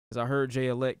As I heard Jay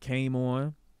Elect came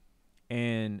on,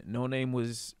 and No Name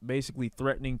was basically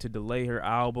threatening to delay her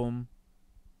album,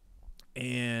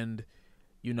 and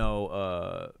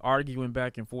arguing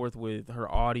back and forth with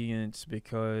her audience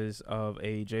because of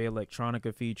a Jay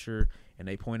Electronica feature, and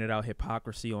they pointed out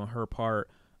hypocrisy on her part,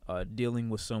 dealing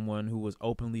with someone who was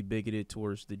openly bigoted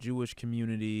towards the Jewish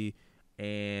community.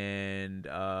 And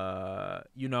I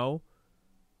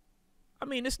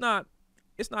mean, it's not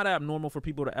abnormal for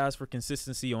people to ask for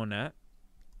consistency on that.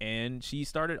 And she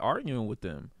started arguing with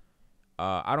them.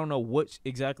 I don't know what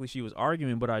exactly she was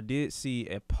arguing, but I did see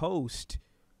a post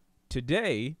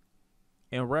today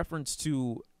in reference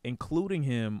to including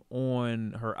him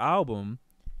on her album.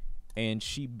 And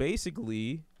she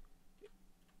basically,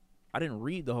 I didn't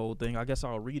read the whole thing. I guess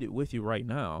I'll read it with you right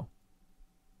now.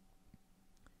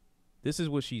 This is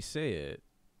what she said.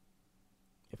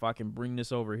 If I can bring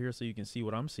this over here so you can see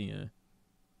what I'm seeing.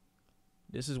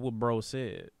 This is what bro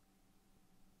said.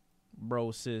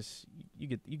 Bro, sis, you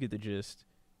get the gist.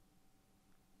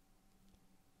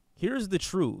 Here's the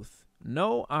truth.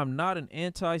 No, I'm not an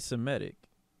anti-Semitic.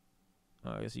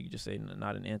 I guess you could just say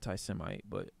not an anti-Semite,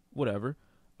 but whatever.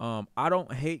 I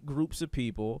don't hate groups of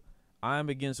people. I am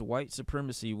against white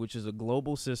supremacy, which is a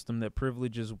global system that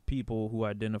privileges people who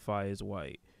identify as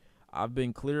white. I've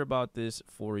been clear about this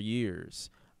for years.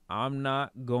 I'm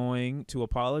not going to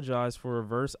apologize for a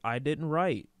verse I didn't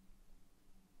write.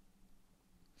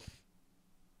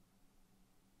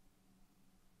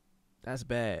 That's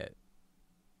bad.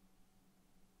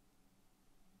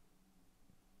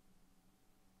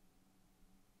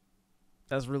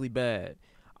 That's really bad.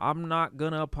 I'm not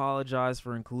going to apologize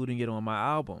for including it on my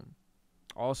album.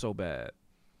 Also bad.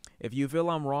 If you feel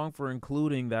I'm wrong for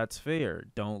including, that's fair.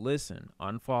 Don't listen.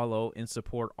 Unfollow and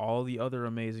support all the other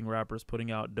amazing rappers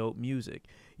putting out dope music.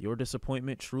 Your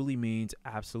disappointment truly means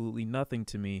absolutely nothing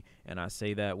to me, and I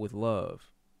say that with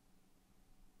love.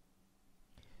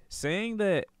 Saying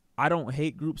that I don't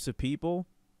hate groups of people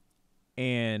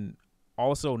and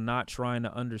also not trying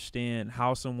to understand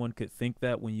how someone could think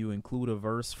that when you include a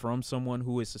verse from someone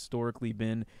who has historically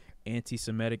been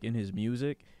anti-Semitic in his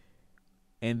music,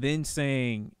 and then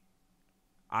saying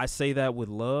I say that with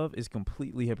love is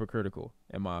completely hypocritical,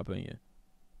 in my opinion.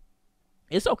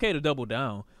 It's okay to double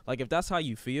down, like if that's how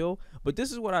you feel. But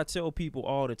this is what I tell people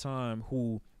all the time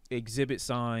who exhibit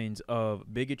signs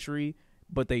of bigotry,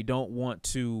 but they don't want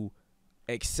to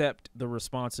accept the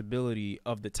responsibility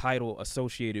of the title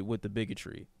associated with the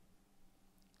bigotry.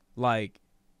 Like,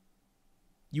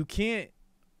 you can't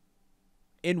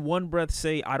in one breath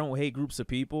say I don't hate groups of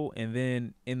people, and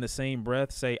then in the same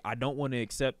breath say I don't want to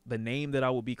accept the name that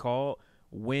I will be called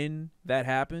when that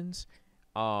happens.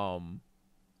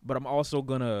 But I'm also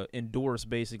gonna endorse,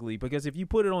 basically, because if you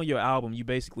put it on your album, you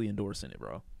basically endorsing it,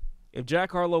 bro. If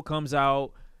Jack Harlow comes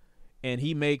out and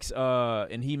he makes a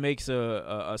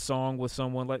song with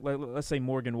someone like let's say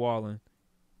Morgan Wallen.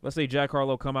 Let's say Jack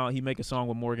Harlow come out, he make a song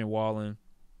with Morgan Wallen,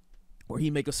 or he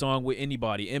make a song with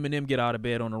anybody. Eminem get out of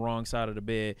bed on the wrong side of the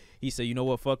bed. He say, you know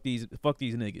what, fuck these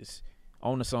niggas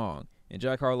on the song. And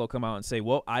Jack Harlow come out and say,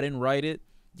 well, I didn't write it.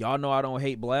 Y'all know I don't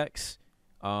hate blacks.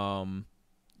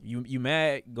 You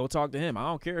mad? Go talk to him. I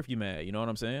don't care if you mad. You know what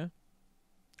I'm saying?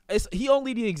 He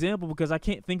only the example because I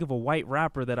can't think of a white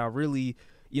rapper that I really,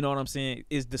 you know what I'm saying,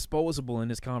 is disposable in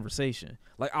this conversation.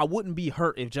 Like, I wouldn't be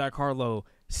hurt if Jack Harlow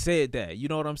said that. You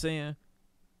know what I'm saying?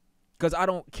 Because I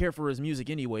don't care for his music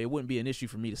anyway. It wouldn't be an issue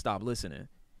for me to stop listening.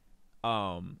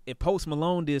 If Post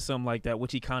Malone did something like that,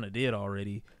 which he kind of did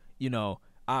already, you know,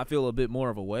 I feel a bit more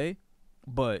of a way.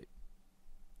 But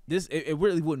it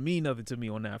really wouldn't mean nothing to me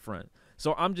on that front.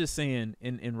 So I'm just saying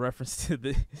in reference to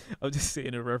this,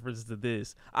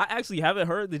 I actually haven't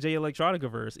heard the Jay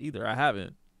Electronica verse either. I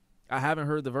haven't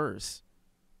heard the verse.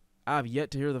 I have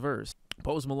yet to hear the verse.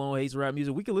 Post Malone hates rap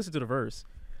music. We can listen to the verse,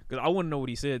 because I want to know what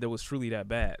he said that was truly that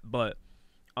bad. But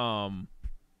yeah,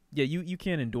 you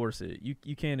can't endorse it.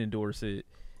 You can't endorse it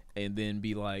and then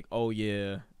be like, oh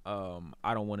yeah,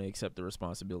 I don't want to accept the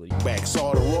responsibility. Back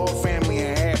saw the Raw family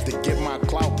in half to get my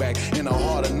clout back. In the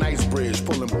heart of Knightsbridge,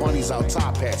 pulling bunnies out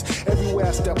top hats. Everywhere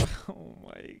I step. Oh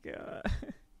my god.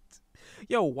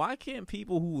 Yo, why can't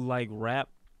people who like rap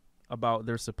about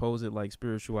their supposed like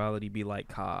spirituality be like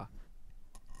Ka?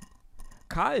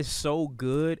 Ka is so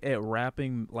good at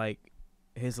rapping like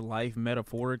his life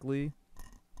metaphorically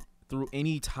through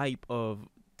any type of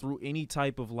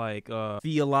like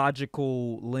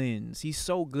theological lens. He's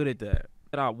so good at that.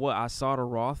 I saw the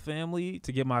Roth family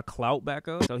to get my clout back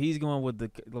up. So he's going with the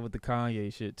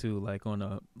Kanye shit too. Like on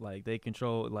a like they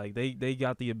control, like they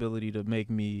got the ability to make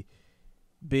me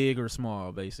big or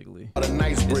small, basically.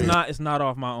 Nice It's not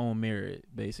off my own merit,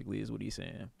 basically, is what he's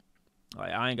saying.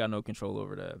 Like, I ain't got no control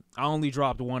over that. I only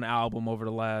dropped one album over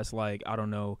the last, like, I don't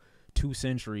know, 2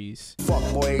 centuries. Fuck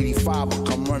boy 85 will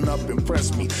come run up and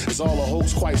press me. It's all a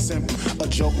hoax, quite simple. A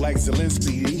joke like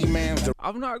Zelensky. The E-man's the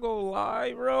I'm not gonna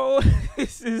lie, bro.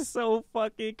 This is so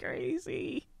fucking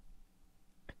crazy.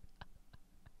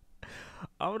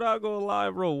 I'm not gonna lie,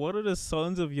 bro. One of the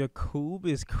sons of Yakub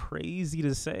is crazy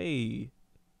to say.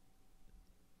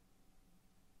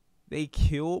 They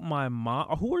killed my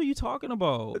mom. Who are you talking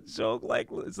about? A joke like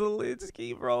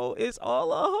Zelensky, bro. It's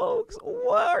all a hoax.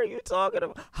 What are you talking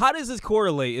about? How does this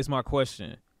correlate is my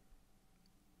question.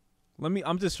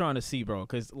 I'm just trying to see, bro.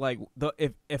 Cause like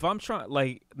if I'm trying,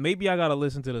 like, maybe I gotta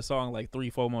listen to the song like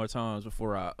 3-4 more times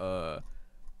before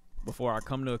I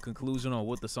come to a conclusion on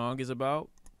what the song is about.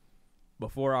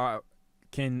 Before I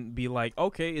can be like,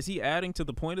 okay, is he adding to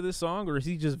the point of this song, or is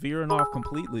he just veering off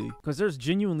completely? Because there's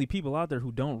genuinely people out there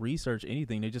who don't research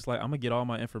anything. They just like, I'm gonna get all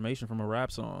my information from a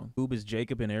rap song. Oob is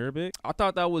Jacob in Arabic. I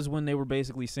thought that was when they were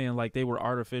basically saying like they were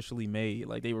artificially made,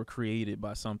 like they were created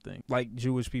by something, like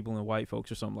Jewish people and white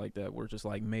folks or something like that, were just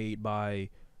like made by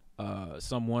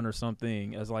someone or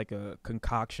something as like a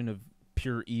concoction of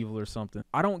pure evil or something.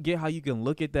 I don't get how you can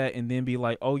look at that and then be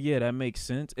like, oh yeah, that makes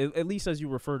sense, at least as you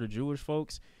refer to Jewish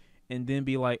folks, and then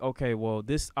be like, okay, well,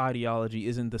 this ideology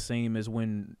isn't the same as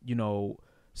when, you know,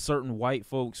 certain white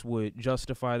folks would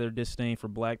justify their disdain for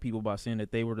black people by saying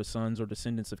that they were the sons or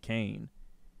descendants of Cain.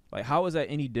 Like, how is that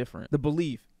any different? The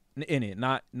belief in it,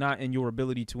 not in your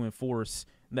ability to enforce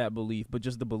that belief, but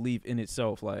just the belief in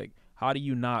itself. Like, how do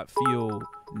you not feel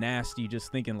nasty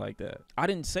just thinking like that? I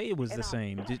didn't say it was the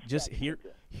same. Just hear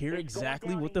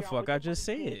exactly what the fuck I just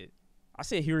said. I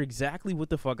said, hear exactly what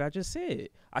the fuck I just said.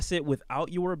 I said,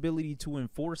 without your ability to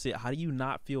enforce it, how do you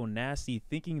not feel nasty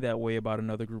thinking that way about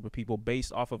another group of people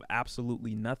based off of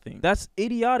absolutely nothing? That's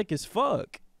idiotic as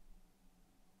fuck.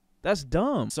 That's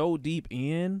dumb. So deep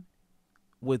in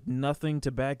with nothing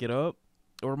to back it up.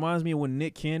 It reminds me of when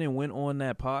Nick Cannon went on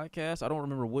that podcast. I don't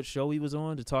remember what show he was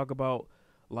on, to talk about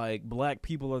like black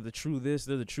people are the true this,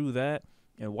 they're the true that,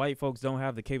 and white folks don't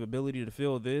have the capability to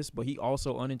feel this. But he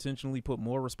also unintentionally put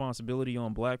more responsibility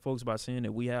on black folks by saying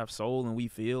that we have soul and we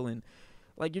feel. And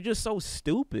like, you're just so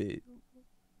stupid.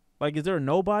 Like, is there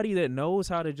nobody that knows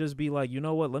how to just be like, you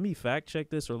know what, let me fact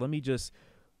check this, or let me just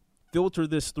filter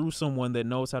this through someone that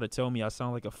knows how to tell me I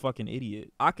sound like a fucking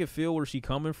idiot? I could feel where she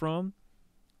coming from.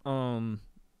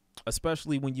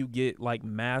 Especially when you get like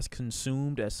mass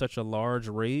consumed at such a large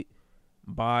rate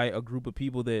by a group of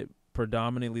people that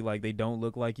predominantly, like, they don't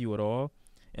look like you at all.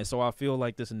 And so I feel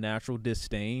like this natural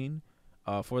disdain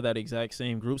for that exact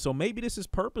same group. So maybe this is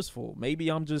purposeful. Maybe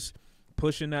I'm just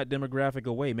pushing that demographic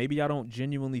away. Maybe I don't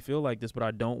genuinely feel like this, but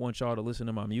I don't want y'all to listen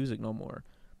to my music no more.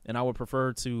 And I would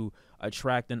prefer to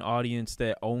attract an audience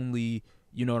that only,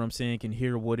 you know what I'm saying, can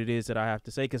hear what it is that I have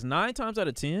to say. Because 9 times out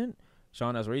of 10,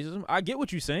 Sean, that's racism. I get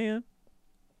what you're saying,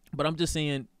 but I'm just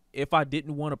saying, if I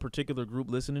didn't want a particular group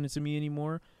listening to me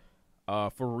anymore,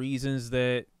 for reasons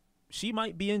that she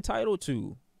might be entitled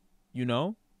to, you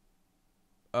know,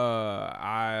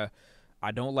 I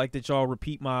don't like that y'all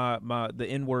repeat the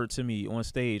N-word to me on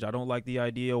stage. I don't like the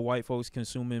idea of white folks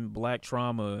consuming black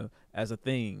trauma as a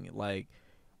thing. Like,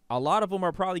 a lot of them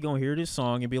are probably gonna hear this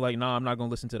song and be like, nah, I'm not gonna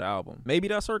listen to the album. Maybe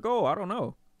that's her goal. I don't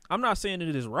know. I'm not saying that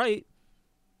it is right,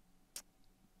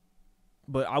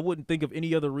 but I wouldn't think of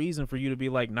any other reason for you to be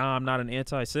like, nah, I'm not an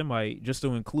anti-Semite, just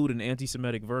to include an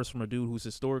anti-Semitic verse from a dude who's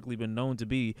historically been known to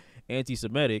be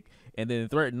anti-Semitic, and then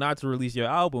threaten not to release your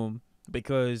album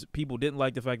because people didn't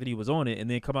like the fact that he was on it, and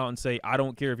then come out and say, I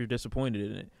don't care if you're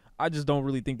disappointed in it. I just don't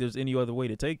really think there's any other way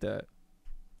to take that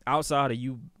outside of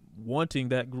you wanting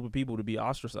that group of people to be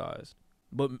ostracized.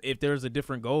 But if there's a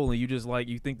different goal and you just like,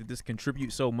 you think that this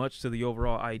contributes so much to the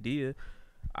overall idea,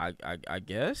 I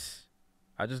guess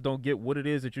I just don't get what it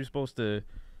is that you're supposed to.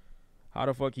 How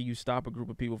the fuck can you stop a group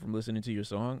of people from listening to your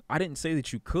song? I didn't say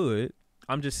that you could.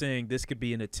 I'm just saying this could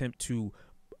be an attempt to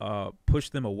push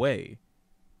them away.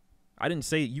 I didn't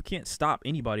say you can't stop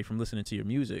anybody from listening to your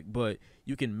music, but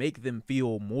you can make them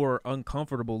feel more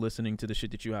uncomfortable listening to the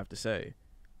shit that you have to say.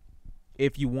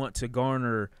 If you want to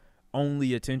garner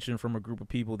only attention from a group of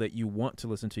people that you want to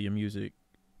listen to your music,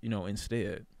 you know,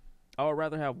 instead. I would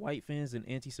rather have white fans than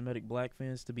anti-Semitic black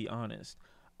fans, to be honest.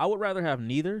 I would rather have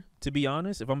neither, to be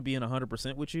honest, if I'm being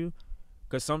 100% with you.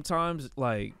 Because sometimes,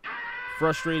 like,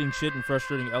 frustrating shit and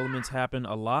frustrating elements happen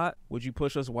a lot. Would you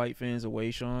push us white fans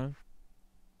away, Sean?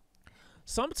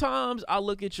 Sometimes I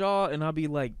look at y'all and I'll be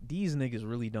like, these niggas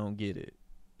really don't get it.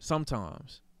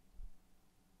 Sometimes.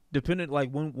 Depending,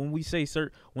 like when we say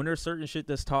when there's certain shit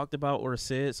that's talked about or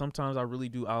said, sometimes I really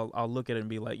do. I'll look at it and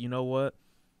be like, you know what?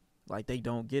 Like, they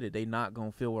don't get it. They not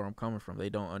gonna feel where I'm coming from. They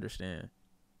don't understand.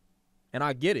 And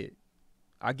I get it.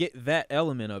 I get that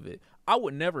element of it. I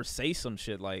would never say some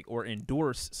shit like or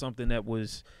endorse something that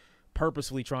was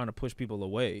purposefully trying to push people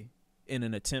away in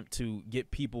an attempt to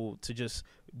get people to just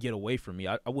get away from me.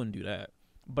 I wouldn't do that.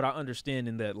 But I understand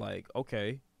in that, like,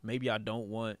 okay, maybe I don't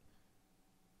want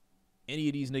any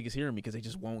of these niggas hearing me because they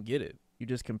just won't get it. You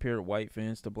just compared white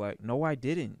fans to black. No, I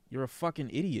didn't. You're a fucking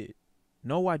idiot.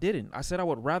 No, I didn't. I said I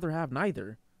would rather have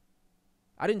neither.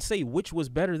 I didn't say which was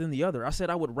better than the other. I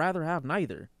said I would rather have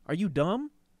neither. Are you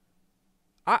dumb?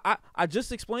 I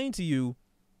just explained to you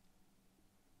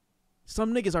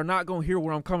some niggas are not gonna hear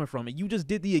where I'm coming from, and you just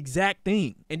did the exact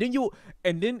thing. And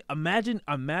then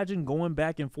imagine going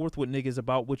back and forth with niggas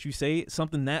about what you say,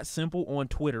 something that simple on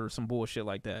Twitter or some bullshit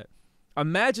like that.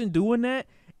 Imagine doing that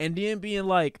and then being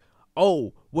like,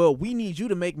 oh, well, we need you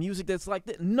to make music that's like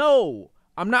that. No,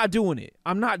 I'm not doing it.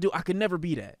 I can never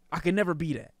be that. I can never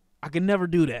be that. I can never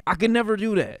do that. I can never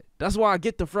do that. That's why I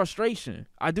get the frustration.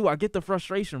 I get the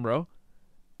frustration, bro.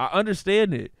 I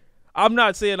understand it. I'm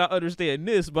not saying I understand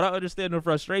this, but I understand the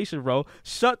frustration, bro.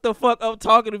 Shut the fuck up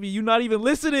talking to me. You're not even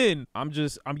listening.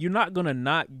 You're not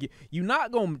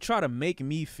gonna try to make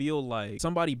me feel like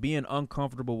somebody being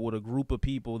uncomfortable with a group of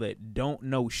people that don't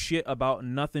know shit about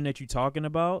nothing that you're talking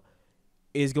about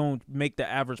is gonna make the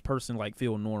average person like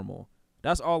feel normal.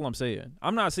 That's all I'm saying.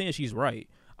 I'm not saying she's right.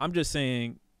 I'm just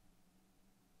saying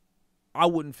I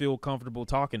wouldn't feel comfortable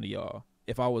talking to y'all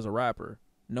if I was a rapper,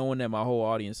 knowing that my whole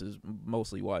audience is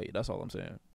mostly white. That's all I'm saying.